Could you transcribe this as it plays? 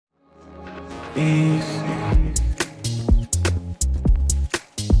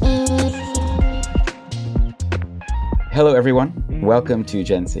Hello, everyone. Welcome to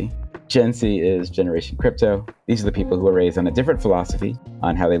Gen C. Gen C is Generation Crypto. These are the people who are raised on a different philosophy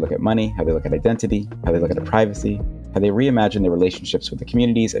on how they look at money, how they look at identity, how they look at privacy, how they reimagine their relationships with the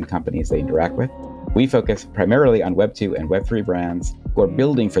communities and companies they interact with. We focus primarily on Web 2 and Web 3 brands who are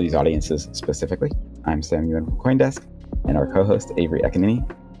building for these audiences specifically. I'm Sam Ewan from CoinDesk, and our co-host, Avery Ekanini.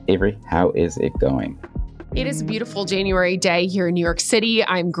 Avery, how is it going? It is a beautiful January day here in New York City.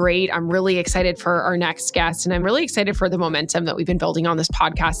 I'm great. I'm really excited for our next guest, and I'm really excited for the momentum that we've been building on this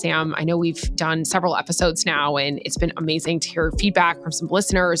podcast, Sam. I know we've done several episodes now, and it's been amazing to hear feedback from some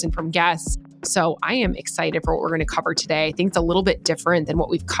listeners and from guests. So I am excited for what we're going to cover today. I think it's a little bit different than what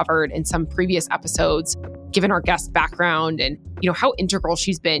we've covered in some previous episodes, given our guest background and how integral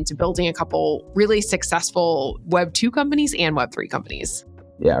she's been to building a couple really successful Web 2 companies and Web 3 companies.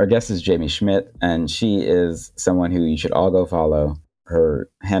 Yeah, our guest is Jaime Schmidt, and she is someone who you should all go follow. Her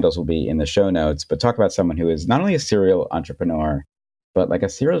handles will be in the show notes, but talk about someone who is not only a serial entrepreneur, but like a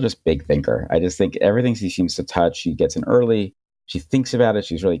serial just big thinker. I just think everything she seems to touch, she gets in early, she thinks about it,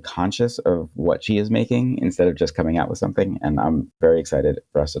 she's really conscious of what she is making instead of just coming out with something. And I'm very excited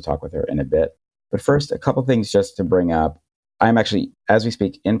for us to talk with her in a bit. But first, a couple things just to bring up. I'm actually, as we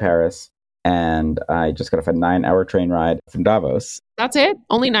speak, in Paris, and I just got off a 9-hour train ride from Davos. That's it?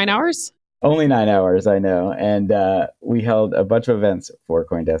 Only 9 hours? Only 9 hours, I know. And we held a bunch of events for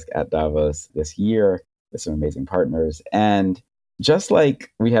CoinDesk at Davos this year with some amazing partners. And just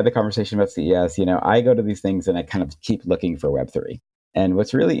like we had the conversation about CES, I go to these things and I kind of keep looking for Web3. And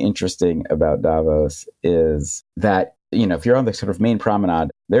what's really interesting about Davos is that, if you're on the sort of main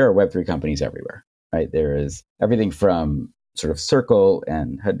promenade, there are Web3 companies everywhere, right? There is everything from sort of Circle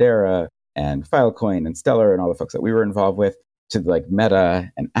and Hedera and Filecoin and Stellar and all the folks that we were involved with, to like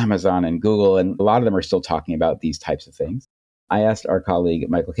Meta and Amazon and Google. And a lot of them are still talking about these types of things. I asked our colleague,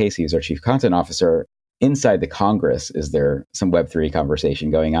 Michael Casey, who's our chief content officer, inside the Congress, is there some Web3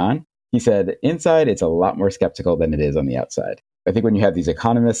 conversation going on? He said, inside, it's a lot more skeptical than it is on the outside. I think when you have these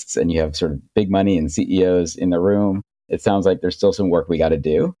economists and you have sort of big money and CEOs in the room, it sounds like there's still some work we got to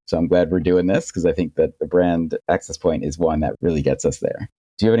do. So I'm glad we're doing this because I think that the brand access point is one that really gets us there.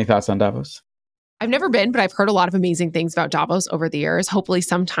 Do you have any thoughts on Davos? I've never been, but I've heard a lot of amazing things about Davos over the years. Hopefully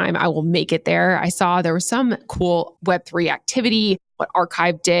sometime I will make it there. I saw there was some cool Web3 activity. What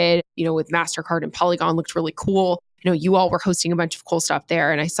Archive did, with MasterCard and Polygon looked really cool. You all were hosting a bunch of cool stuff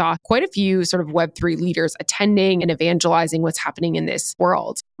there. And I saw quite a few sort of Web3 leaders attending and evangelizing what's happening in this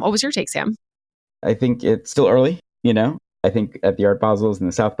world. What was your take, Sam? I think it's still early, I think at the Art Basels and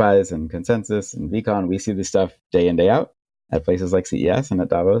the South Bys and Consensus and VCon, we see this stuff day in, day out. At places like CES and at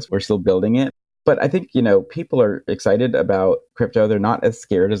Davos, we're still building it. But I think, people are excited about crypto. They're not as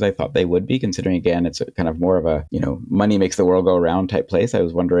scared as I thought they would be, considering, again, it's kind of more of a, money makes the world go around type place. I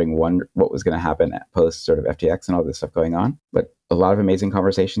was wondering, what was going to happen at post sort of FTX and all this stuff going on. But a lot of amazing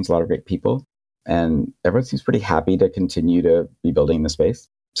conversations, a lot of great people. And everyone seems pretty happy to continue to be building in the space.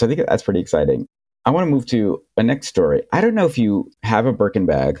 So I think that's pretty exciting. I want to move to a next story. I don't know if you have a Birkin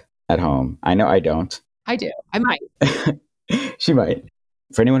bag at home. I know I don't. I do. I might. She might.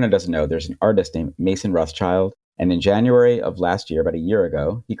 For anyone who doesn't know, there's an artist named Mason Rothschild. And in January of last year, about a year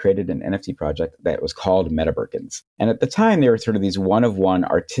ago, he created an NFT project that was called Meta Birkins. And at the time, they were sort of these one-of-one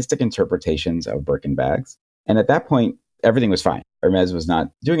artistic interpretations of Birkin bags. And at that point, everything was fine. Hermes was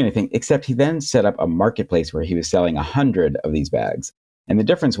not doing anything, except he then set up a marketplace where he was selling 100 of these bags. And the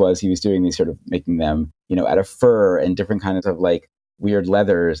difference was he was doing these sort of making them, out of fur and different kinds of like weird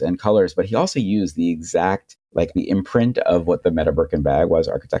leathers and colors. But he also used the exact the imprint of what the Meta Birkin bag was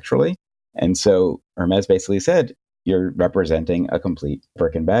architecturally. And so Hermes basically said, you're representing a complete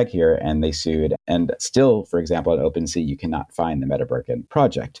Birkin bag here, and they sued. And still, for example, at OpenSea, you cannot find the Meta Birkin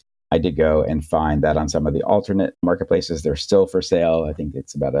project. I did go and find that on some of the alternate marketplaces. They're still for sale. I think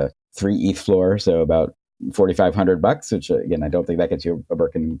it's about a 3 ETH floor, so about $4,500, which again, I don't think that gets you a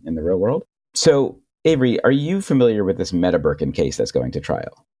Birkin in the real world. So Avery, are you familiar with this Meta Birkin case that's going to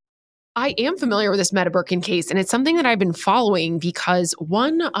trial? I am familiar with this Meta Birkin case, and it's something that I've been following because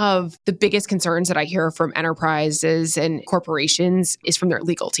one of the biggest concerns that I hear from enterprises and corporations is from their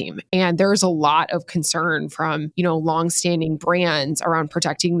legal team. And there's a lot of concern from, longstanding brands around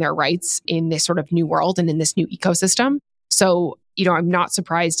protecting their rights in this sort of new world and in this new ecosystem. So, I'm not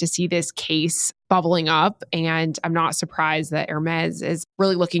surprised to see this case bubbling up, and I'm not surprised that Hermes is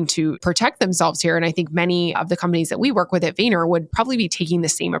really looking to protect themselves here. And I think many of the companies that we work with at Vayner would probably be taking the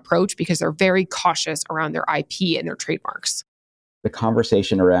same approach because they're very cautious around their IP and their trademarks. The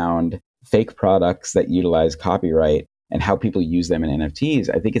conversation around fake products that utilize copyright and how people use them in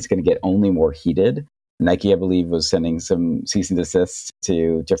NFTs, I think it's going to get only more heated. Nike, I believe, was sending some cease and desists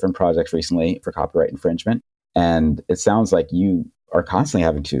to different projects recently for copyright infringement. And it sounds like you are constantly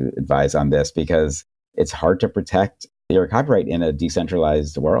having to advise on this because it's hard to protect your copyright in a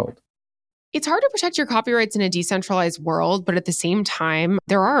decentralized world. It's hard to protect your copyrights in a decentralized world, but at the same time,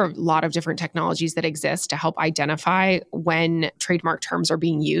 there are a lot of different technologies that exist to help identify when trademark terms are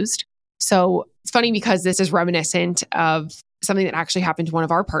being used. So it's funny because this is reminiscent of something that actually happened to one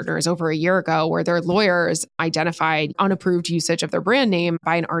of our partners over a year ago, where their lawyers identified unapproved usage of their brand name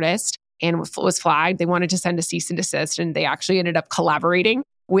by an artist and was flagged. They wanted to send a cease and desist, and they actually ended up collaborating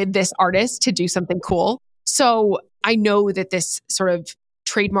with this artist to do something cool. So I know that this sort of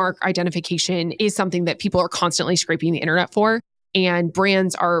trademark identification is something that people are constantly scraping the internet for. And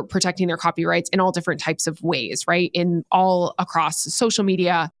brands are protecting their copyrights in all different types of ways, right? In all across social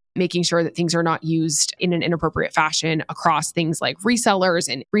media, making sure that things are not used in an inappropriate fashion across things like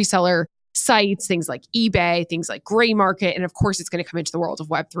resellers and reseller sites, things like eBay, things like gray market. And of course, it's going to come into the world of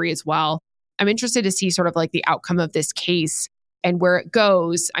Web3 as well. I'm interested to see sort of like the outcome of this case and where it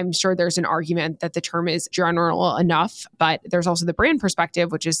goes. I'm sure there's an argument that the term is general enough, but there's also the brand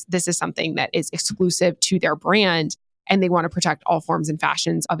perspective, which is this is something that is exclusive to their brand and they want to protect all forms and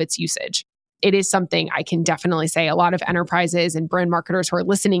fashions of its usage. It is something I can definitely say a lot of enterprises and brand marketers who are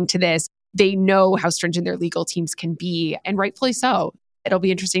listening to this, they know how stringent their legal teams can be, and rightfully so. It'll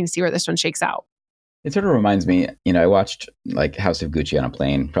be interesting to see where this one shakes out. It sort of reminds me, I watched like House of Gucci on a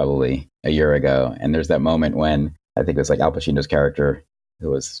plane probably a year ago. And there's that moment when I think it was like Al Pacino's character,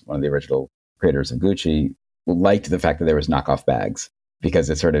 who was one of the original creators of Gucci, liked the fact that there was knockoff bags because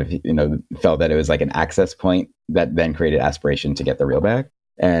it sort of, felt that it was like an access point that then created aspiration to get the real bag.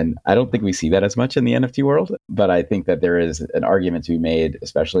 And I don't think we see that as much in the NFT world, but I think that there is an argument to be made,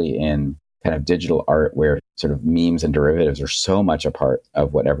 especially in kind of digital art where sort of memes and derivatives are so much a part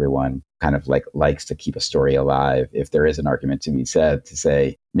of what everyone kind of likes to keep a story alive. If there is an argument to be said to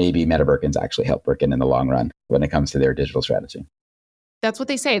say maybe Meta Birkins actually help Birkin in the long run when it comes to their digital strategy. That's what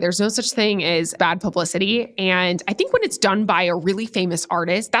they say. There's no such thing as bad publicity. And I think when it's done by a really famous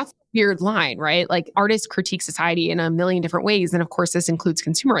artist, that's a weird line, right? Like artists critique society in a million different ways. And of course, this includes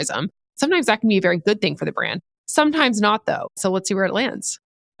consumerism. Sometimes that can be a very good thing for the brand. Sometimes not, though. So let's see where it lands.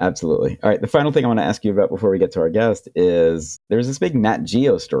 Absolutely. All right. The final thing I want to ask you about before we get to our guest is there's this big Nat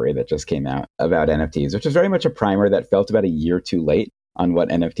Geo story that just came out about NFTs, which is very much a primer that felt about a year too late on what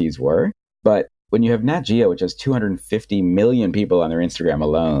NFTs were. But when you have Nat Geo, which has 250 million people on their Instagram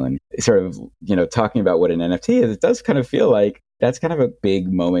alone, sort of, talking about what an NFT is, it does kind of feel like that's kind of a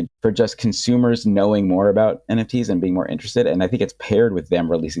big moment for just consumers knowing more about NFTs and being more interested. And I think it's paired with them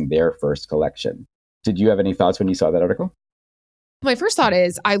releasing their first collection. Did you have any thoughts when you saw that article? My first thought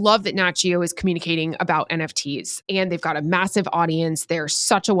is I love that Nat Geo is communicating about NFTs and they've got a massive audience. They're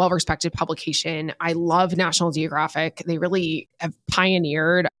such a well-respected publication. I love National Geographic. They really have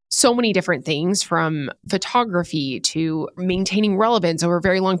pioneered so many different things from photography to maintaining relevance over a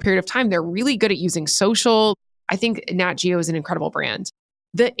very long period of time. They're really good at using social. I think Nat Geo is an incredible brand.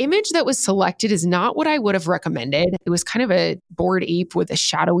 The image that was selected is not what I would have recommended. It was kind of a bored ape with a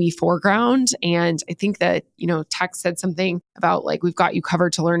shadowy foreground. And I think that, Tech said something about like, we've got you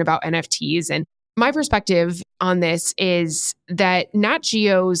covered to learn about NFTs. And my perspective on this is that Nat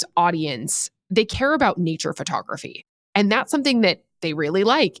Geo's audience, they care about nature photography. And that's something that they really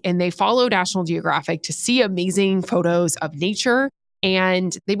like. And they follow National Geographic to see amazing photos of nature.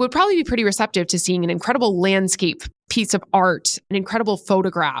 And they would probably be pretty receptive to seeing an incredible landscape piece of art, an incredible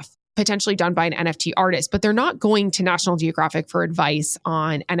photograph, potentially done by an NFT artist, but they're not going to National Geographic for advice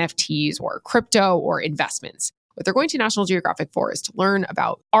on NFTs or crypto or investments. What they're going to National Geographic for is to learn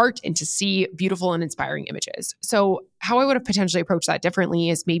about art and to see beautiful and inspiring images. So how I would have potentially approached that differently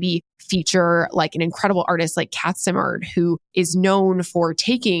is maybe feature like an incredible artist like Kat Simmerd, who is known for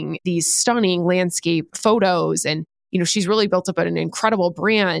taking these stunning landscape photos and she's really built up an incredible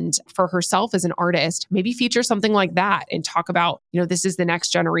brand for herself as an artist. Maybe feature something like that and talk about, this is the next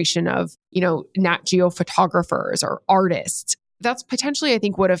generation of, Nat Geo photographers or artists. That's potentially, I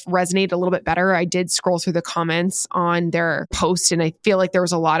think, would have resonated a little bit better. I did scroll through the comments on their post, and I feel like there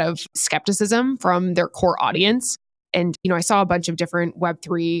was a lot of skepticism from their core audience. And, I saw a bunch of different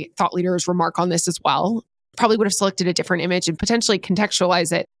Web3 thought leaders remark on this as well. Probably would have selected a different image and potentially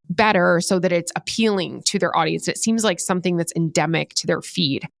contextualize it better so that it's appealing to their audience. It seems like something that's endemic to their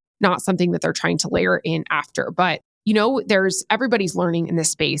feed, not something that they're trying to layer in after. But, everybody's learning in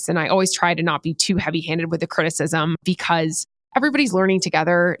this space. And I always try to not be too heavy-handed with the criticism because everybody's learning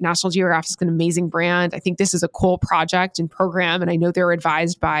together. National Geographic is an amazing brand. I think this is a cool project and program. And I know they're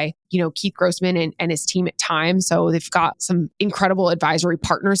advised by, Keith Grossman and his team at Time. So they've got some incredible advisory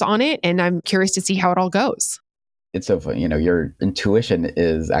partners on it. And I'm curious to see how it all goes. It's so funny. Your intuition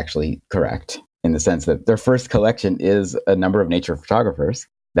is actually correct in the sense that their first collection is a number of nature photographers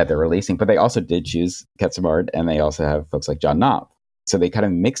that they're releasing, but they also did choose Ketsamard, and they also have folks like John Knopf. So they kind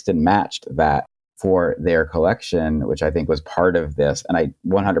of mixed and matched that for their collection, which I think was part of this. And I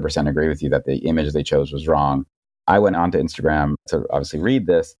 100% agree with you that the image they chose was wrong. I went onto Instagram to obviously read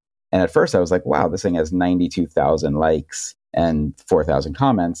this. And at first I was like, wow, this thing has 92,000 likes and 4,000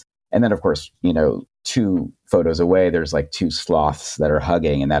 comments. And then, of course, 2 photos away, there's like 2 sloths that are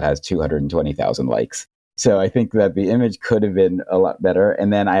hugging, and that has 220,000 likes. So I think that the image could have been a lot better.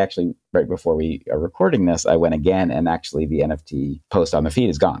 And then I actually, right before we are recording this, I went again, and actually the NFT post on the feed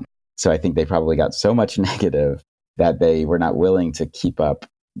is gone. So I think they probably got so much negative that they were not willing to keep up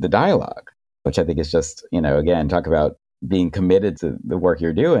the dialogue, which I think is just, again, talk about being committed to the work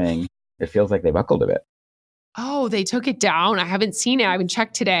you're doing. It feels like they buckled a bit. Oh, they took it down. I haven't seen it. I haven't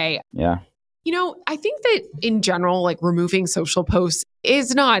checked today. Yeah. I think that in general, like removing social posts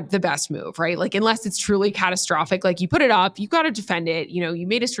is not the best move, right? Like, unless it's truly catastrophic, like you put it up, you got to defend it. You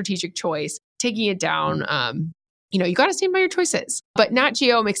made a strategic choice. Taking it down, you got to stand by your choices. But Nat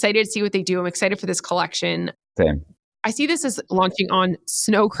Geo, I'm excited to see what they do. I'm excited for this collection. Same. I see this as launching on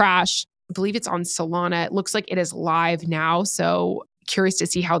Snow Crash. I believe it's on Solana. It looks like it is live now. So curious to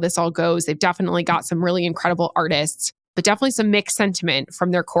see how this all goes. They've definitely got some really incredible artists, but definitely some mixed sentiment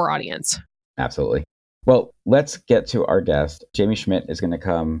from their core audience. Absolutely. Well, let's get to our guest. Jaime Schmidt is going to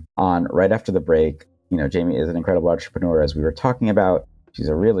come on right after the break. Jaime is an incredible entrepreneur, as we were talking about. She's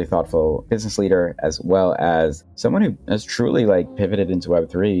a really thoughtful business leader, as well as someone who has truly pivoted into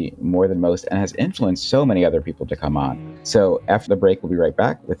Web3 more than most and has influenced so many other people to come on. So after the break, we'll be right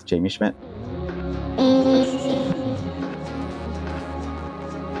back with Jaime Schmidt.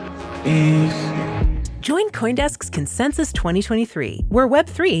 Join CoinDesk's Consensus 2023, where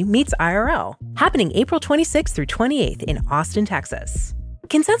Web3 meets IRL, happening April 26th through 28th in Austin, Texas.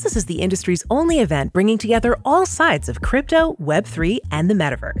 Consensus is the industry's only event bringing together all sides of crypto, Web3, and the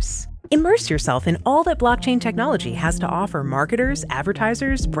metaverse. Immerse yourself in all that blockchain technology has to offer marketers,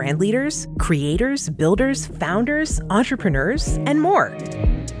 advertisers, brand leaders, creators, builders, founders, entrepreneurs, and more.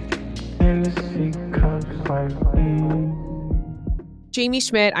 Jaime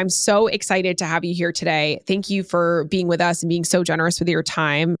Schmidt, I'm so excited to have you here today. Thank you for being with us and being so generous with your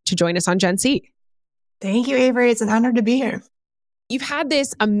time to join us on Gen C. Thank you, Avery. It's an honor to be here. You've had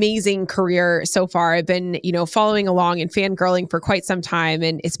this amazing career so far. I've been, following along and fangirling for quite some time,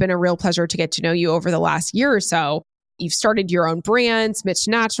 and it's been a real pleasure to get to know you over the last year or so. You've started your own brand, Schmidt's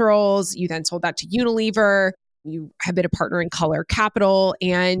Naturals. You then sold that to Unilever. You have been a partner in Color Capital,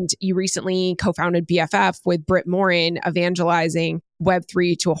 and you recently co-founded BFF with Britt Morin, evangelizing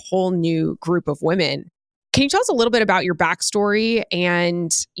Web3 to a whole new group of women. Can you tell us a little bit about your backstory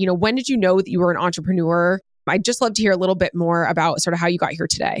and, when did you know that you were an entrepreneur? I'd just love to hear a little bit more about sort of how you got here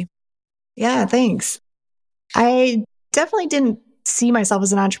today. Yeah, thanks. I definitely didn't see myself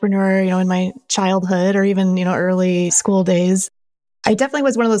as an entrepreneur, in my childhood or even, early school days. I definitely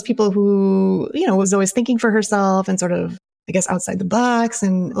was one of those people who, was always thinking for herself and sort of, I guess, outside the box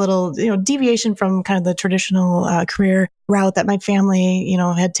and a little, deviation from kind of the traditional career route that my family,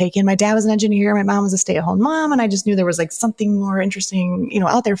 had taken. My dad was an engineer. My mom was a stay-at-home mom. And I just knew there was something more interesting,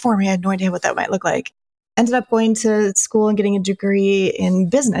 out there for me. I had no idea what that might look like. Ended up going to school and getting a degree in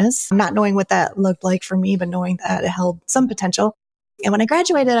business, not knowing what that looked like for me, but knowing that it held some potential. And when I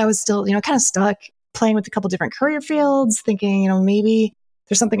graduated, I was still, kind of stuck playing with a couple different career fields, thinking, maybe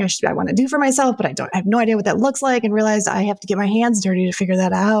there's something I want to do for myself, but I have no idea what that looks like, and realized I have to get my hands dirty to figure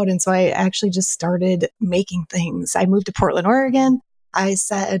that out. And so I actually just started making things. I moved to Portland, Oregon. I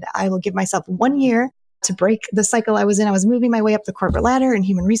said, I will give myself 1 year to break the cycle I was in. I was moving my way up the corporate ladder in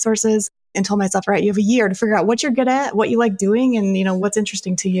human resources, and told myself, all right, you have a year to figure out what you're good at, what you like doing, and, what's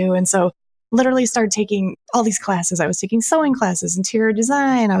interesting to you. And so literally started taking all these classes. I was taking sewing classes, interior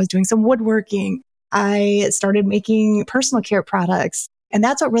design. I was doing some woodworking. I started making personal care products. And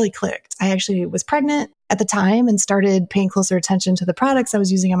that's what really clicked. I actually was pregnant at the time and started paying closer attention to the products I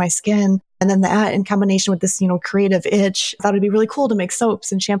was using on my skin. And then that in combination with this, creative itch, I thought it'd be really cool to make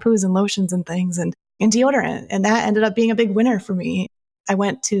soaps and shampoos and lotions and things and deodorant. And that ended up being a big winner for me. I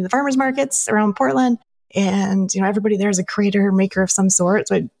went to the farmers markets around Portland, and, everybody there is a creator, maker of some sort.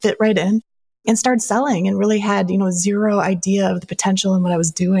 So I fit right in and started selling, and really had, zero idea of the potential in what I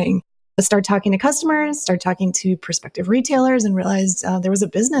was doing. But started talking to customers, started talking to prospective retailers, and realized there was a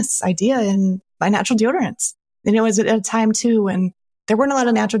business idea in my natural deodorants. And it was at a time too when there weren't a lot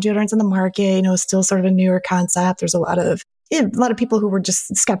of natural deodorants in the market. You know, it was still sort of a newer concept. There's a lot of people who were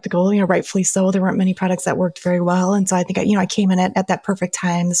just skeptical, you know, rightfully so. There weren't many products that worked very well. And so I think, I came in at that perfect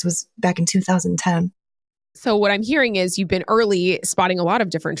time. This was back in 2010. So what I'm hearing is you've been early spotting a lot of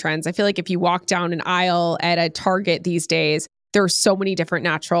different trends. I feel like if you walk down an aisle at a Target these days, there are so many different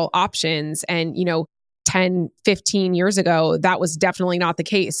natural options. And, 10, 15 years ago, that was definitely not the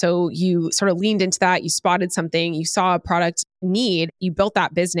case. So you sort of leaned into that. You spotted something, you saw a product need, you built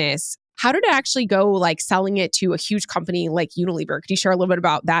that business. How did it actually go, like selling it to a huge company like Unilever? Could you share a little bit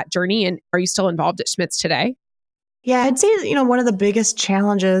about that journey? And are you still involved at Schmidt's today? Yeah, I'd say, one of the biggest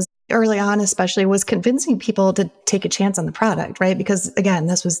challenges early on, especially, was convincing people to take a chance on the product, right? Because again,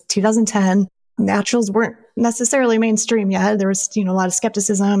 this was 2010. Naturals weren't necessarily mainstream yet. There was, a lot of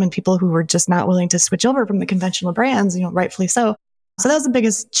skepticism and people who were just not willing to switch over from the conventional brands, rightfully so. So that was the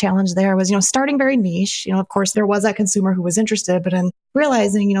biggest challenge there was, starting very niche. Of course, there was that consumer who was interested, but then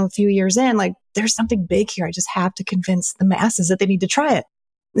realizing, a few years in, like, there's something big here. I just have to convince the masses that they need to try it.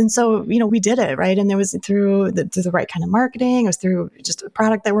 And so, we did it, right? And it was through the right kind of marketing. It was through just a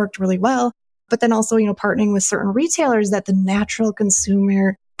product that worked really well. But then also, partnering with certain retailers that the natural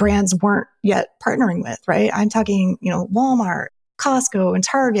consumer brands weren't yet partnering with, right? I'm talking, Walmart, Costco, and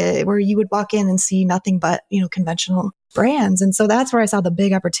Target, where you would walk in and see nothing but, conventional brands. And so that's where I saw the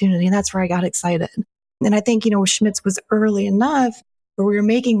big opportunity. And that's where I got excited. And I think, Schmidt's was early enough where we were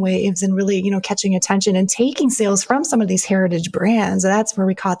making waves and really, catching attention and taking sales from some of these heritage brands. And that's where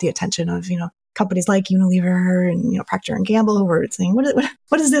we caught the attention of, companies like Unilever and, Procter & Gamble, who were saying,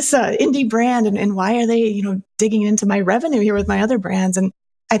 what is this indie brand? And why are they, digging into my revenue here with my other brands? And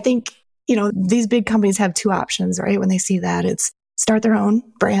I think, these big companies have two options, right? When they see that, it's start their own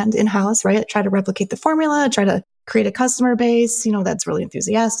brand in-house, right? Try to replicate the formula, try to create a customer base, that's really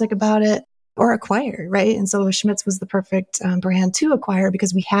enthusiastic about it, or acquire, right? And so Schmidt's was the perfect brand to acquire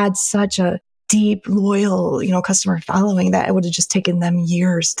because we had such a deep, loyal, customer following that it would have just taken them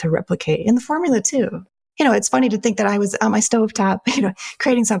years to replicate. And the formula too. It's funny to think that I was on my stovetop,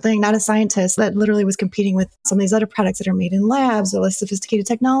 creating something, not a scientist, that literally was competing with some of these other products that are made in labs or less sophisticated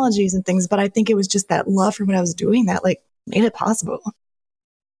technologies and things. But I think it was just that love for what I was doing that made it possible.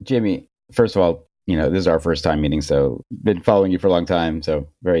 Jaime, first of all, this is our first time meeting, so been following you for a long time. So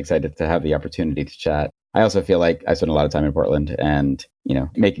very excited to have the opportunity to chat. I also feel like I spent a lot of time in Portland and,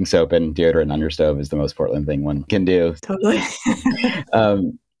 making soap and deodorant on your stove is the most Portland thing one can do. Totally.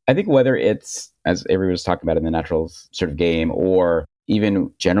 I think whether it's, as Avery was talking about, in the naturals sort of game, or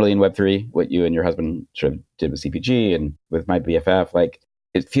even generally in Web3, what you and your husband sort of did with CPG and with my BFF,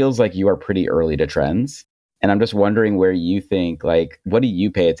 it feels like you are pretty early to trends. And I'm just wondering where you think, what do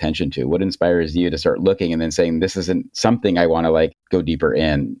you pay attention to? What inspires you to start looking and then saying, this isn't something I want to go deeper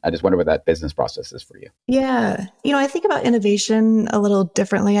in? I just wonder what that business process is for you. Yeah. I think about innovation a little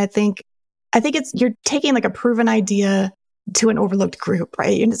differently. I think it's, you're taking a proven idea to an overlooked group,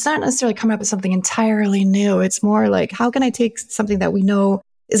 right? And it's not necessarily coming up with something entirely new. It's more how can I take something that we know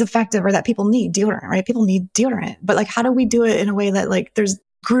is effective or that people need deodorant, right? People need deodorant, but how do we do it in a way that there's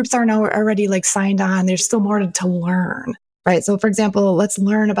groups are now already signed on. There's still more to learn, right? So for example, let's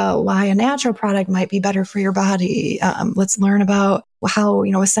learn about why a natural product might be better for your body. Let's learn about how,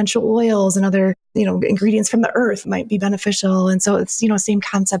 essential oils and other, ingredients from the earth might be beneficial. And so it's, same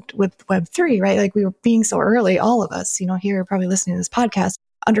concept with Web3, right? We were being so early, all of us, here probably listening to this podcast,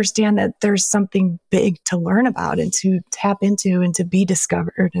 understand that there's something big to learn about and to tap into and to be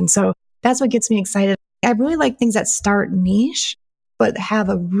discovered. And so that's what gets me excited. I really like things that start niche, but have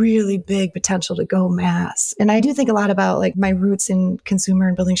a really big potential to go mass. And I do think a lot about my roots in consumer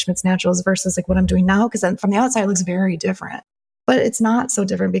and building Schmidt's Naturals versus what I'm doing now, because from the outside it looks very different. But it's not so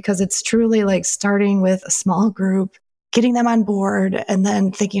different because it's truly starting with a small group, getting them on board, and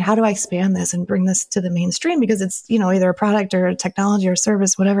then thinking, how do I expand this and bring this to the mainstream? Because it's, either a product or a technology or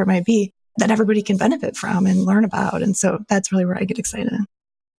service, whatever it might be, that everybody can benefit from and learn about. And so that's really where I get excited.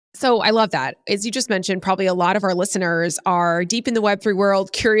 So I love that. As you just mentioned, probably a lot of our listeners are deep in the Web3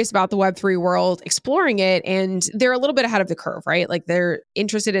 world, curious about the Web3 world, exploring it, and they're a little bit ahead of the curve, right? They're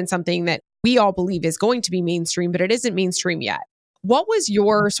interested in something that we all believe is going to be mainstream, but it isn't mainstream yet. What was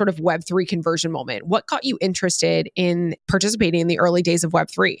your sort of Web3 conversion moment? What got you interested in participating in the early days of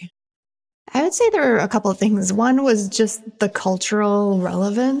Web3? I would say there are a couple of things. One was just the cultural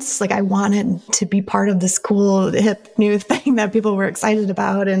relevance. I wanted to be part of this cool, hip, new thing that people were excited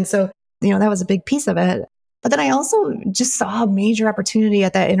about. And so, that was a big piece of it. But then I also just saw a major opportunity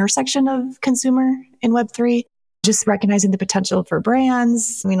at that intersection of consumer and Web3, just recognizing the potential for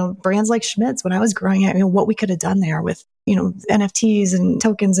brands, brands like Schmidt's when I was growing up, what we could have done there with NFTs and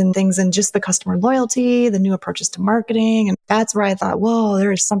tokens and things, and just the customer loyalty, the new approaches to marketing. And that's where I thought, whoa,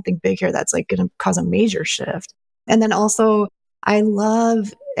 there is something big here that's like going to cause a major shift. And then also, I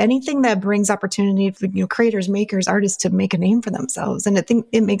love anything that brings opportunity for creators, makers, artists to make a name for themselves. And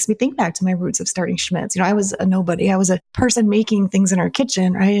it makes me think back to my roots of starting Schmidt's. I was a nobody. I was a person making things in our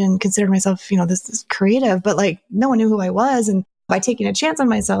kitchen, right? And considered myself, this is creative, but like no one knew who I was. And by taking a chance on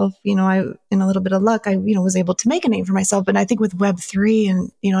myself, I, in a little bit of luck, I, was able to make a name for myself. And I think with Web3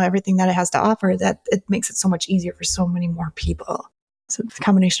 and, everything that it has to offer, that it makes it so much easier for so many more people. So it's a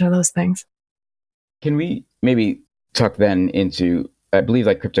combination of those things. Can we maybe talk then into, I believe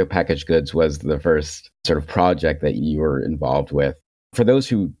like crypto packaged goods was the first sort of project that you were involved with. For those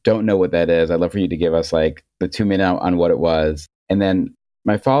who don't know what that is, I'd love for you to give us like the 2-minute on what it was. And then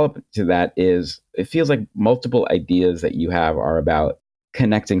my follow-up to that is, it feels like multiple ideas that you have are about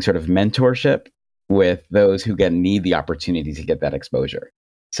connecting sort of mentorship with those who need the opportunity to get that exposure.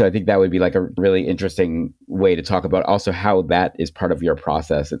 So I think that would be like a really interesting way to talk about also how that is part of your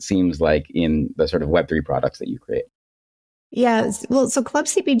process. It seems like in the sort of Web3 products that you create. Yeah. Well, so Club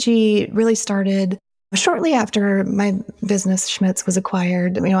CPG really started shortly after my business Schmidt's was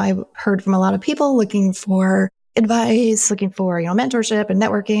acquired. I heard from a lot of people looking for advice, looking for, mentorship and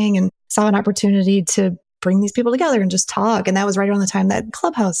networking, and saw an opportunity to bring these people together and just talk. And that was right around the time that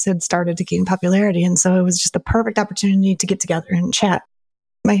Clubhouse had started to gain popularity. And so it was just the perfect opportunity to get together and chat.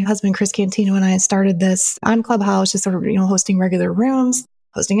 My husband, Chris Cantino, and I started this on Clubhouse, just sort of, hosting regular rooms,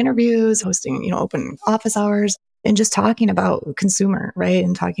 hosting interviews, hosting, open office hours, and just talking about consumer, right?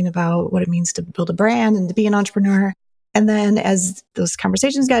 And talking about what it means to build a brand and to be an entrepreneur. And then as those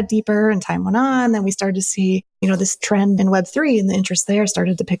conversations got deeper and time went on, then we started to see, this trend in Web3, and the interest there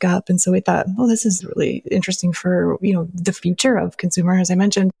started to pick up. And so we thought, well, this is really interesting for, the future of consumer. As I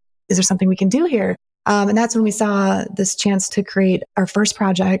mentioned, is there something we can do here? And that's when we saw this chance to create our first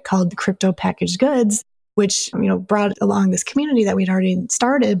project called Crypto Packaged Goods, which, brought along this community that we'd already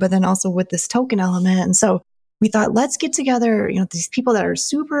started, but then also with this token element. And so we thought, let's get together, these people that are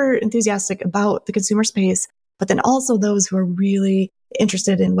super enthusiastic about the consumer space, but then also those who are really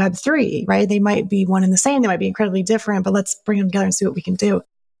interested in Web3, right? They might be one and the same. They might be incredibly different, but let's bring them together and see what we can do.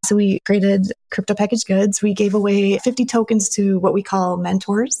 So we created Crypto Packaged Goods. We gave away 50 tokens to what we call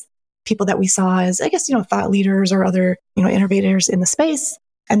mentors, people that we saw as, I guess, thought leaders or other, innovators in the space.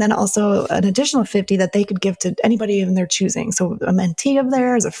 And then also an additional 50 that they could give to anybody in their choosing. So a mentee of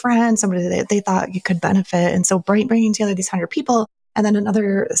theirs, a friend, somebody that they thought you could benefit. And so bringing together these 100 people, and then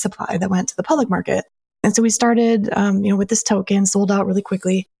another supply that went to the public market. And so we started, with this token, sold out really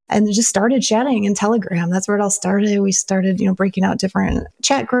quickly, and just started chatting in Telegram. That's where it all started. We started, breaking out different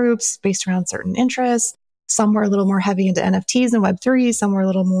chat groups based around certain interests. Some were a little more heavy into NFTs and Web3. Some were a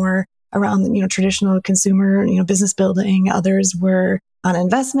little more around, traditional consumer, business building. Others were on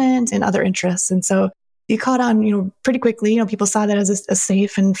investment and other interests. And so you caught on, pretty quickly. People saw that as a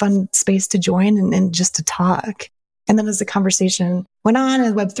safe and fun space to join and just to talk. And then as the conversation went on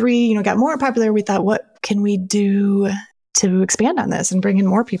and Web3, got more popular, we thought, what can we do to expand on this and bring in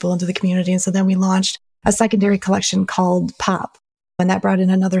more people into the community? And so then we launched a secondary collection called Pop, and that brought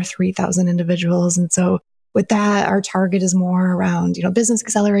in another 3,000 individuals. And so with that, our target is more around, business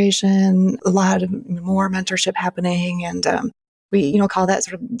acceleration, a lot of more mentorship happening. And we, call that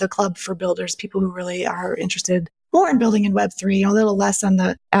sort of the club for builders, people who really are interested more in building in Web3, a little less on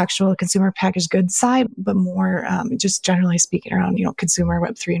the actual consumer packaged goods side, but more just generally speaking around, consumer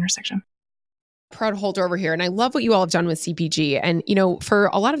Web3 intersection. Proud holder over here. And I love what you all have done with CPG. And, for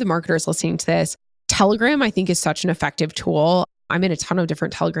a lot of the marketers listening to this, Telegram, I think, is such an effective tool. I'm in a ton of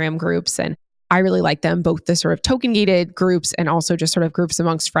different Telegram groups, and I really like them, both the sort of token gated groups and also just sort of groups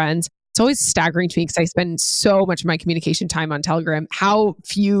amongst friends. It's always staggering to me because I spend so much of my communication time on Telegram, how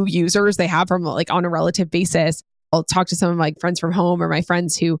few users they have from like on a relative basis. I'll talk to some of my friends from home or my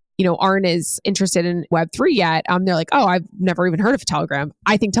friends who, aren't as interested in Web3 yet. They're like, oh, I've never even heard of Telegram.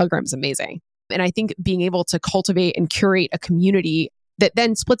 I think Telegram is amazing. And I think being able to cultivate and curate a community that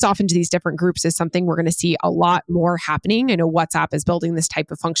then splits off into these different groups is something we're going to see a lot more happening. I know WhatsApp is building this type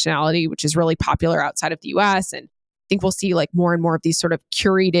of functionality, which is really popular outside of the US. And I think we'll see like more and more of these sort of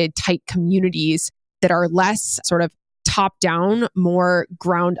curated tight communities that are less sort of top down, more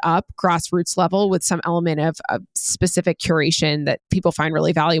ground up, grassroots level with some element of specific curation that people find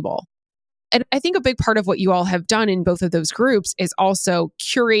really valuable. And I think a big part of what you all have done in both of those groups is also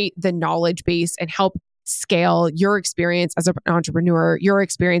curate the knowledge base and help scale your experience as an entrepreneur, your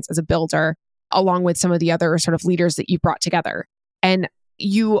experience as a builder, along with some of the other sort of leaders that you've brought together. And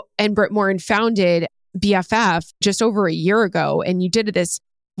you and Britt Morin founded BFF just over a year ago, and you did this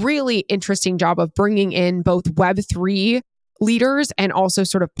really interesting job of bringing in both Web3 leaders and also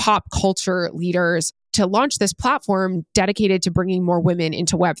sort of pop culture leaders to launch this platform dedicated to bringing more women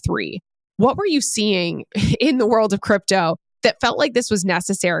into Web3. What were you seeing in the world of crypto that felt like this was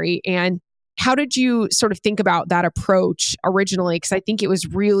necessary? And how did you sort of think about that approach originally? Because I think it was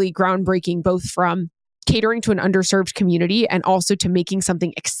really groundbreaking, both from catering to an underserved community and also to making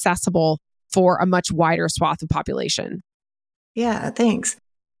something accessible for a much wider swath of population. Yeah, thanks.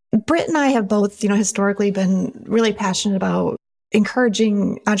 Britt and I have both, historically been really passionate about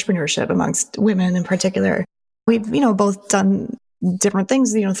encouraging entrepreneurship amongst women in particular. We've, both done different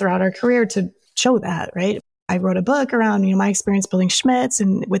things, throughout our career to show that, right? I wrote a book around, my experience building Schmidt's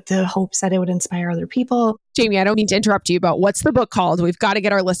and with the hopes that it would inspire other people. Jaime, I don't mean to interrupt you, but what's the book called? We've got to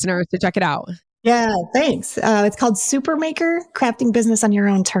get our listeners to check it out. Yeah, thanks. It's called Supermaker, Crafting Business on Your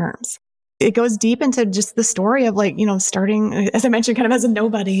Own Terms. It goes deep into just the story of starting, as I mentioned, kind of as a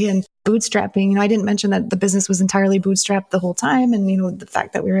nobody and bootstrapping. I didn't mention that the business was entirely bootstrapped the whole time. And, the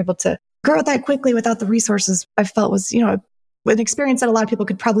fact that we were able to grow it that quickly without the resources, I felt was, an experience that a lot of people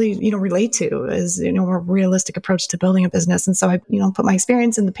could probably, relate to as, a more realistic approach to building a business. And so I, put my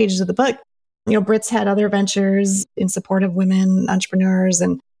experience in the pages of the book. Britt's had other ventures in support of women entrepreneurs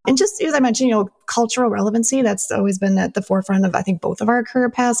and just, as I mentioned, cultural relevancy, that's always been at the forefront of, I think, both of our career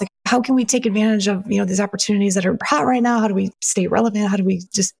paths. Like, how can we take advantage of, these opportunities that are hot right now? How do we stay relevant? How do we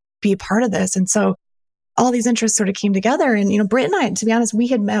just be a part of this? And so all these interests sort of came together. And, Britt and I, to be honest, we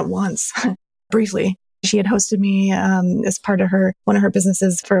had met once briefly. She had hosted me as part of one of her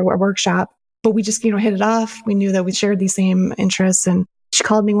businesses for a workshop, but we just, hit it off. We knew that we shared these same interests. And she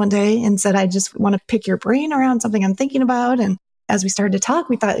called me one day and said, I just want to pick your brain around something I'm thinking about. And as we started to talk,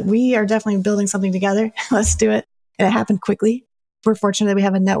 we thought we are definitely building something together. Let's do it. And it happened quickly. We're fortunate that we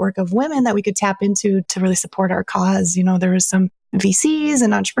have a network of women that we could tap into to really support our cause. There was some VCs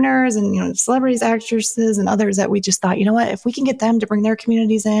and entrepreneurs and, celebrities, actresses, and others that we just thought, if we can get them to bring their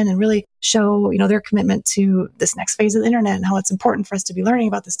communities in and really show, their commitment to this next phase of the internet and how it's important for us to be learning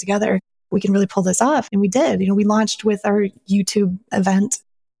about this together, we can really pull this off. And we did. We launched with our YouTube event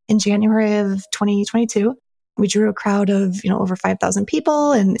in January of 2022. We drew a crowd of, over 5,000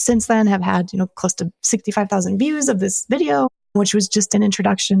 people. And since then have had, close to 65,000 views of this video, which was just an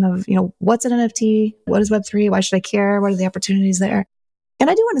introduction of, what's an NFT? What is Web3? Why should I care? What are the opportunities there? And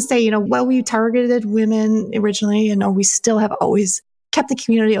I do want to say, while we targeted women originally, we still have always kept the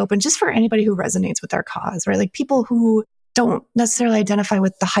community open just for anybody who resonates with our cause, right? Like people who don't necessarily identify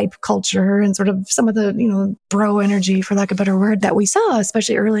with the hype culture and sort of some of the, bro energy, for lack of a better word, that we saw,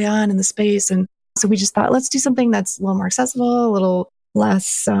 especially early on in the space. And so we just thought, let's do something that's a little more accessible, a little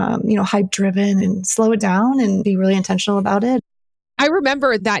less, hype driven, and slow it down and be really intentional about it. I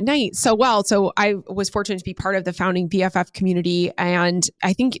remember that night so well. So I was fortunate to be part of the founding BFF community. And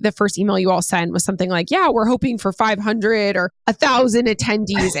I think the first email you all sent was something like, yeah, we're hoping for 500 or 1,000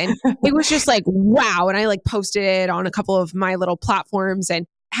 attendees. And it was just like, wow. And I posted it on a couple of my little platforms and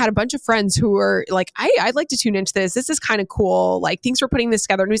had a bunch of friends who were like, I'd like to tune into this. This is kind of cool. Like, thanks for putting this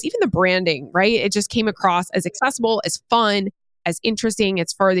together. And it was even the branding, right? It just came across as accessible, as fun, as interesting.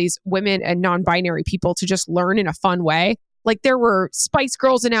 It's for these women and non-binary people to just learn in a fun way. Like, there were Spice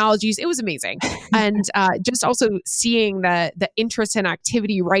Girls analogies. It was amazing. And just also seeing the interest and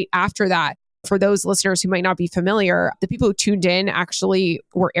activity right after that. For those listeners who might not be familiar, the people who tuned in actually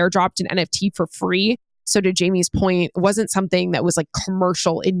were airdropped an NFT for free. So to Jamie's point, it wasn't something that was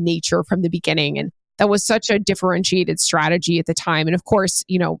commercial in nature from the beginning. And that was such a differentiated strategy at the time. And of course,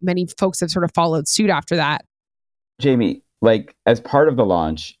 many folks have sort of followed suit after that. Jaime, as part of the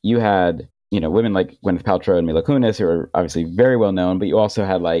launch, you had, women like Gwyneth Paltrow and Mila Kunis, who are obviously very well known, but you also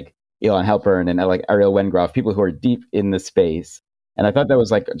had Elon Halpern and Ariel Wengroff, people who are deep in the space. And I thought that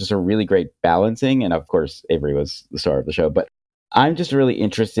was just a really great balancing. And of course, Avery was the star of the show. But I'm just really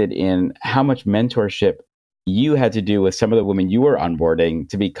interested in how much mentorship you had to do with some of the women you were onboarding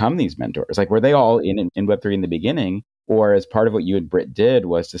to become these mentors. Were they all in Web3 in the beginning? Or as part of what you and Britt did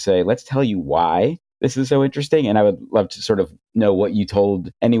was to say, let's tell you why this is so interesting. And I would love to sort of know what you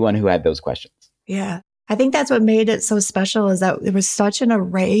told anyone who had those questions. Yeah. I think that's what made it so special, is that there was such an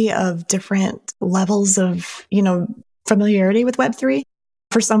array of different levels of, familiarity with Web3.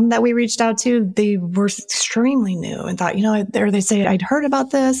 For some that we reached out to, they were extremely new and thought, or they say, I'd heard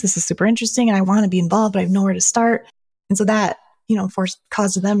about this. This is super interesting and I want to be involved, but I have nowhere to start. And so that,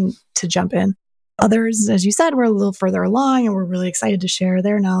 caused them to jump in. Others, as you said, were a little further along and were really excited to share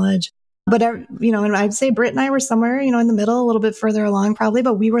their knowledge. But, and I'd say Britt and I were somewhere, in the middle, a little bit further along probably,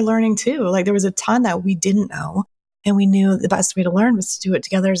 but we were learning too. There was a ton that we didn't know. And we knew the best way to learn was to do it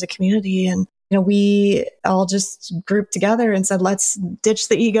together as a community. And we all just grouped together and said, let's ditch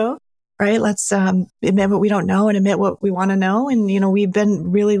the ego, right? Let's admit what we don't know and admit what we want to know. And, we've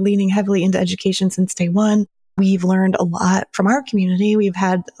been really leaning heavily into education since day one. We've learned a lot from our community. We've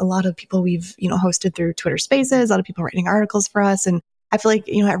had a lot of people we've, hosted through Twitter Spaces, a lot of people writing articles for us. And I feel like,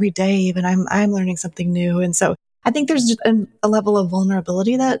 every day even I'm learning something new. And so I think there's just a level of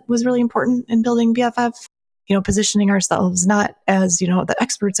vulnerability that was really important in building BFF, positioning ourselves not as, the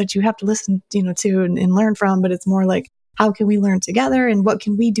experts that you have to listen, to and learn from, but it's more like, how can we learn together and what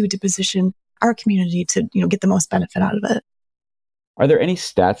can we do to position our community to, get the most benefit out of it? Are there any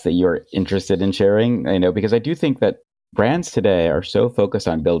stats that you're interested in sharing? Because I do think that brands today are so focused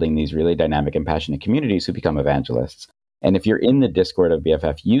on building these really dynamic and passionate communities who become evangelists. And if you're in the Discord of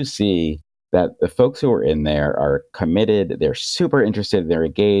BFF, you see that the folks who are in there are committed, they're super interested, they're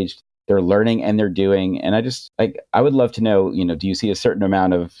engaged, they're learning and they're doing. And I would love to know, do you see a certain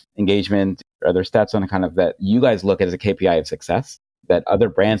amount of engagement? Are there stats on kind of that you guys look at as a KPI of success that other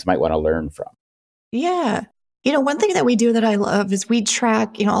brands might want to learn from? Yeah. One thing that we do that I love is we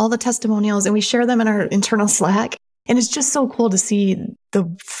track, all the testimonials and we share them in our internal Slack. And it's just so cool to see the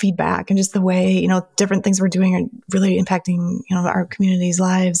feedback and just the way, different things we're doing are really impacting, our community's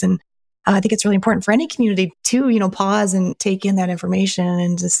lives. And I think it's really important for any community to, pause and take in that information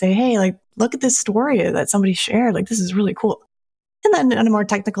and to say, hey, look at this story that somebody shared. This is really cool. And then on a more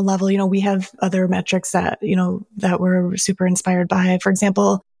technical level, we have other metrics that, that we're super inspired by. For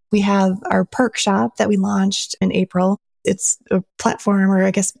example, we have our perk shop that we launched in April. It's a platform, or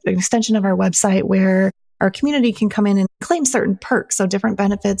I guess an extension of our website, where our community can come in and claim certain perks. So different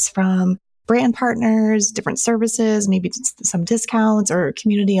benefits from brand partners, different services, maybe some discounts or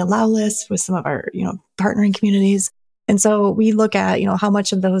community allow lists with some of our, partnering communities. And so we look at, how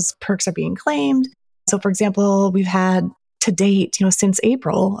much of those perks are being claimed. So for example, we've had to date, since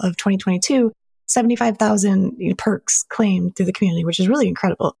April of 2022, 75,000 perks claimed through the community, which is really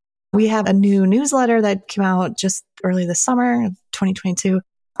incredible. We have a new newsletter that came out just early this summer of 2022,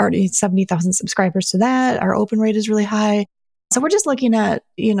 already 70,000 subscribers to that. Our open rate is really high. So we're just looking at,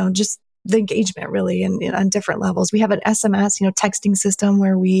 just the engagement really and on different levels. We have an SMS, texting system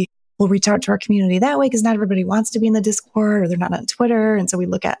where we will reach out to our community that way because not everybody wants to be in the Discord or they're not on Twitter. And so we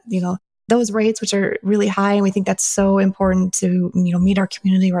look at, those rates, which are really high. And we think that's so important to, meet our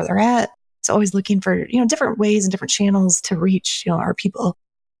community where they're at. So always looking for, different ways and different channels to reach, our people.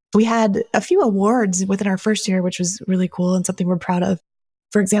 We had a few awards within our first year, which was really cool and something we're proud of.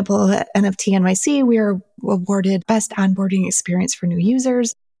 For example, at NFT NYC, we were awarded Best Onboarding Experience for New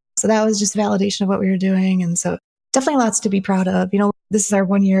Users. So that was just validation of what we were doing. And so definitely lots to be proud of. This is our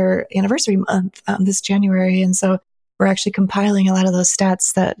 1-year anniversary month this January. And so we're actually compiling a lot of those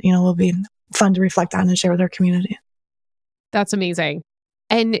stats that, will be fun to reflect on and share with our community. That's amazing.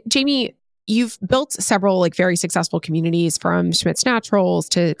 And Jaime, you've built several very successful communities, from Schmidt's Naturals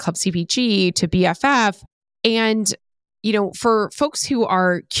to Club CPG to BFF. And, for folks who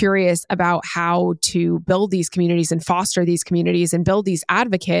are curious about how to build these communities and foster these communities and build these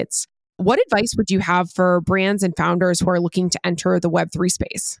advocates, what advice would you have for brands and founders who are looking to enter the Web3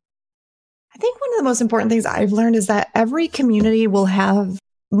 space? I think one of the most important things I've learned is that every community will have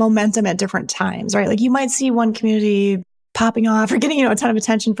momentum at different times, right? You might see one community popping off or getting, a ton of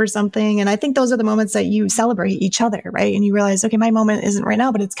attention for something. And I think those are the moments that you celebrate each other, right? And you realize, okay, my moment isn't right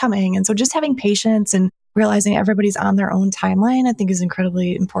now, but it's coming. And so just having patience and realizing everybody's on their own timeline, I think is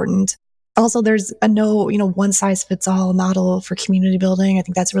incredibly important. Also, there's a no, one size fits all model for community building. I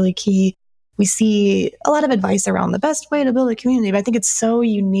think that's really key. We see a lot of advice around the best way to build a community, but I think it's so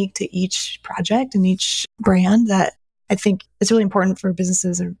unique to each project and each brand that I think it's really important for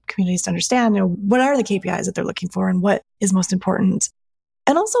businesses or communities to understand, what are the KPIs that they're looking for and what is most important.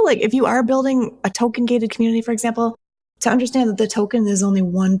 And also, if you are building a token gated community, for example, to understand that the token is only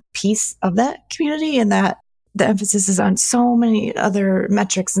one piece of that community and that the emphasis is on so many other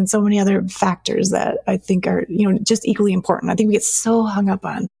metrics and so many other factors that I think are, just equally important. I think we get so hung up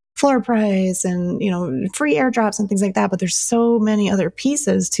on floor price and, free airdrops and things like that. But there's so many other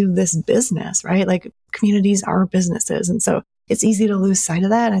pieces to this business, right? Communities are businesses. And so it's easy to lose sight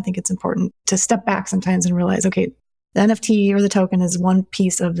of that. And I think it's important to step back sometimes and realize, okay, the NFT or the token is one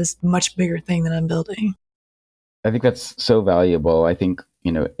piece of this much bigger thing that I'm building. I think that's so valuable. I think,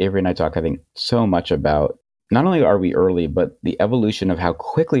 Avery and I talk, I think, so much about not only are we early, but the evolution of how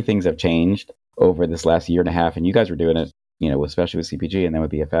quickly things have changed over this last year and a half. And you guys were doing it, especially with CPG and then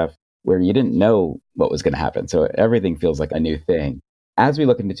with BFF, where you didn't know what was going to happen. So everything feels like a new thing. As we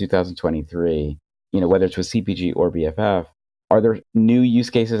look into 2023, whether it's with CPG or BFF, are there new use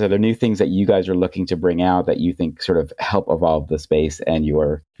cases? Are there new things that you guys are looking to bring out that you think sort of help evolve the space and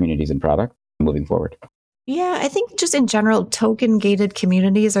your communities and product? moving forward? Yeah, I think just in general, token gated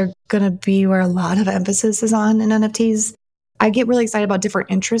communities are going to be where a lot of emphasis is on in NFTs. I get really excited about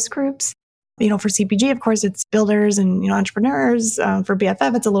different interest groups. For CPG, of course, it's builders and, entrepreneurs. For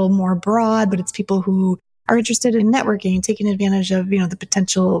BFF, it's a little more broad, but it's people who are interested in networking, taking advantage of, the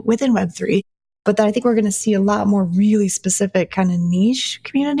potential within Web3. But then I think we're going to see a lot more really specific kind of niche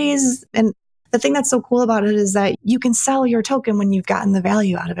communities. And the thing that's so cool about it is that you can sell your token when you've gotten the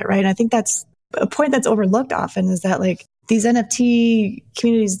value out of it, right? And I think that's a point that's overlooked often, is that like these NFT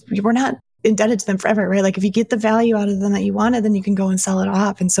communities, we're not indebted to them forever, right? Like if you get the value out of them that you wanted, then you can go and sell it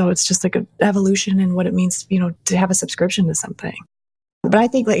off. And so it's just like an evolution in what it means, to have a subscription to something. But I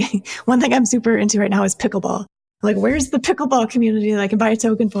think like one thing I'm super into right now is pickleball. Like, where's the pickleball community that I can buy a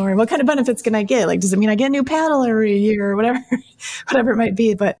token for? What kind of benefits can I get? Like, does it mean I get a new paddle every year or whatever, whatever it might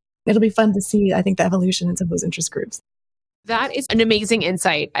be? But it'll be fun to see, I think, the evolution in some of those interest groups. That is an amazing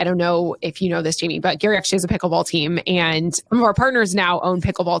insight. I don't know if you know this, Jamie, but Gary actually has a pickleball team, and some of our partners now own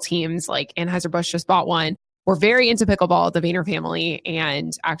pickleball teams. Like Anheuser-Busch just bought one. We're very into pickleball, the Vayner family,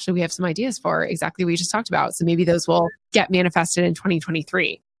 and actually we have some ideas for exactly what we just talked about. So maybe those will get manifested in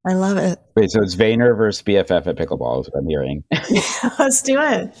 2023. I love it. Wait, so it's Vayner versus BFF at pickleball is what I'm hearing. Let's do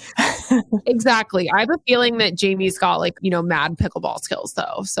it. Exactly. I have a feeling that Jamie's got mad pickleball skills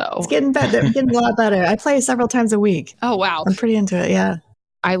though. So it's getting better. It's getting a lot better. I play several times a week. Oh, wow. I'm pretty into it. Yeah.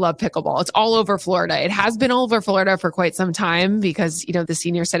 I love pickleball. It's all over Florida. It has been all over Florida for quite some time because, the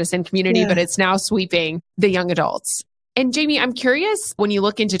senior citizen community, but it's now sweeping the young adults. And Jamie, I'm curious, when you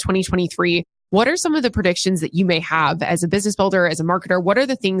look into 2023, what are some of the predictions that you may have as a business builder, as a marketer? What are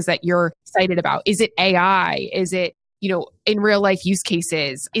the things that you're excited about? Is it AI? Is it, in real life use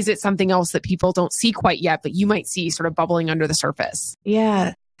cases? Is it something else that people don't see quite yet, but you might see sort of bubbling under the surface?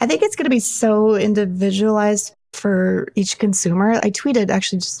 Yeah, I think it's going to be so individualized for each consumer. I tweeted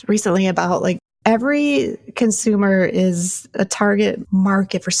actually just recently about every consumer is a target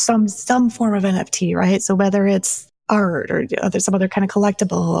market for some form of NFT, right? So whether it's art or there's some other kind of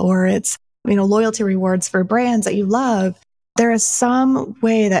collectible, or it's loyalty rewards for brands that you love, there is some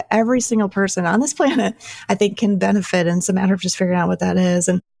way that every single person on this planet, I think, can benefit. And it's a matter of just figuring out what that is.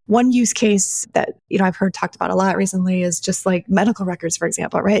 And one use case that, I've heard talked about a lot recently is just like medical records, for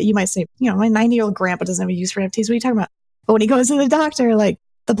example, right? You might say, my 90-year-old grandpa doesn't have a use for NFTs. What are you talking about? But when he goes to the doctor, like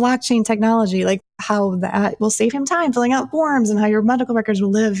the blockchain technology, like how that will save him time filling out forms, and how your medical records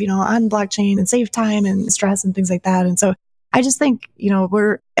will live, on blockchain and save time and stress and things like that. And so I just think,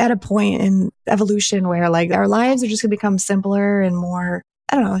 we're at a point in evolution where our lives are just going to become simpler and more,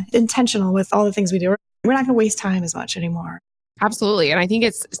 intentional with all the things we do. We're not going to waste time as much anymore. Absolutely. And I think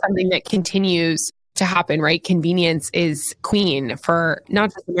it's something that continues to happen, right? Convenience is queen for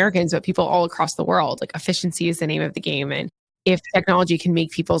not just Americans, but people all across the world. Like efficiency is the name of the game. And if technology can make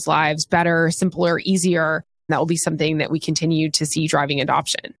people's lives better, simpler, easier, that will be something that we continue to see driving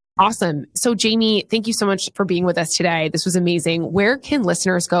adoption. Awesome. So Jamie, thank you so much for being with us today. This was amazing. Where can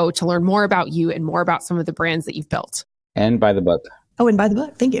listeners go to learn more about you and more about some of the brands that you've built? And buy the book. Oh, and buy the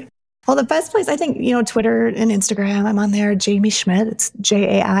book. Thank you. Well, the best place, I think, Twitter and Instagram, I'm on there, Jaime Schmidt. It's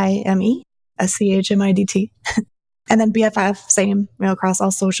JAIME SCHMIDT. And then BFF, same, across all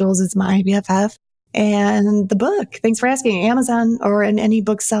socials, it's my BFF. And the book, thanks for asking. Amazon or in any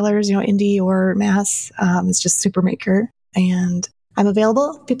booksellers, indie or mass, it's just Supermaker. And I'm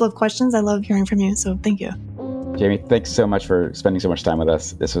available. If people have questions, I love hearing from you. So thank you. Jaime, thanks so much for spending so much time with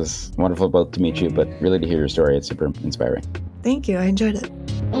us. This was wonderful both to meet you, but really to hear your story. It's super inspiring. Thank you. I enjoyed it.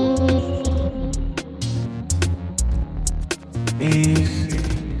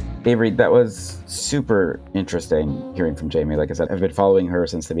 Avery, that was super interesting hearing from Jaime. Like I said, I've been following her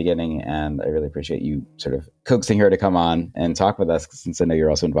since the beginning, and I really appreciate you sort of coaxing her to come on and talk with us, since I know you're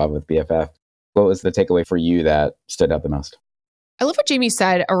also involved with BFF. What was the takeaway for you that stood out the most? I love what Jamie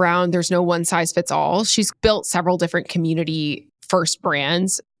said around there's no one size fits all. She's built several different community first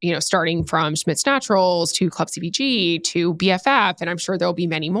brands, starting from Schmidt's Naturals to Club CPG to BFF, and I'm sure there'll be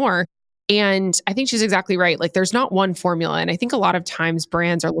many more. And I think she's exactly right. Like there's not one formula. And I think a lot of times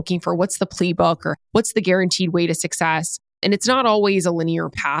brands are looking for what's the playbook or what's the guaranteed way to success. And it's not always a linear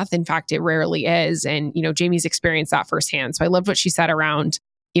path. In fact, it rarely is. And, Jamie's experienced that firsthand. So I love what she said around,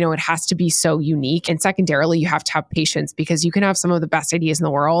 it has to be so unique. And secondarily, you have to have patience, because you can have some of the best ideas in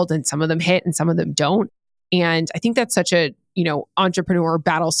the world and some of them hit and some of them don't. And I think that's such a, entrepreneur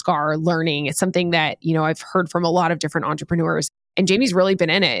battle scar learning. It's something that, I've heard from a lot of different entrepreneurs. And Jamie's really been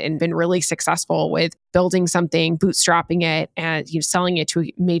in it and been really successful with building something, bootstrapping it, and selling it to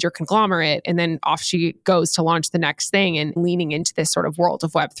a major conglomerate. And then off she goes to launch the next thing and leaning into this sort of world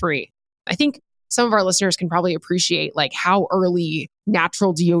of Web3. I think some of our listeners can probably appreciate like how early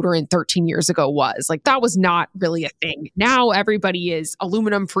natural deodorant 13 years ago was. Like that was not really a thing. Now everybody is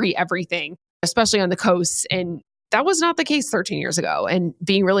aluminum free everything, especially on the coasts. And that was not the case 13 years ago. And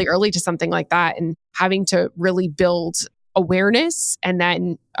being really early to something like that and having to really build awareness and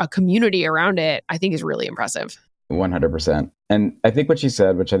then a community around it, I think is really impressive. 100%. And I think what she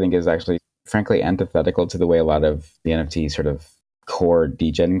said, which I think is actually frankly antithetical to the way a lot of the NFT sort of core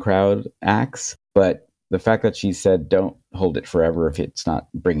degen crowd acts. But the fact that she said, don't hold it forever if it's not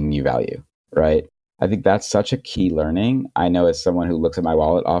bringing you value, right? I think that's such a key learning. I know as someone who looks at my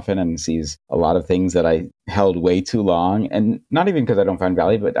wallet often and sees a lot of things that I held way too long, and not even because I don't find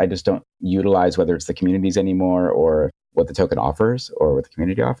value, but I just don't utilize whether it's the communities anymore or what the token offers or what the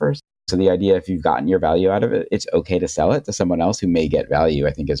community offers. So the idea, if you've gotten your value out of it, it's okay to sell it to someone else who may get value,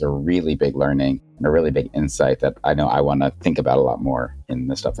 I think is a really big learning and a really big insight that I know I want to think about a lot more in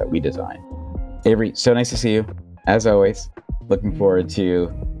the stuff that we design. Avery, so nice to see you. As always, looking forward to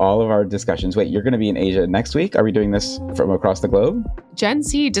all of our discussions. Wait, you're going to be in Asia next week? Are we doing this from across the globe? Gen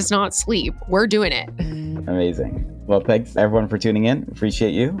Z does not sleep. We're doing it. Amazing. Well, thanks everyone for tuning in.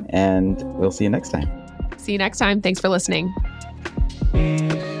 Appreciate you. And we'll see you next time. See you next time. Thanks for listening.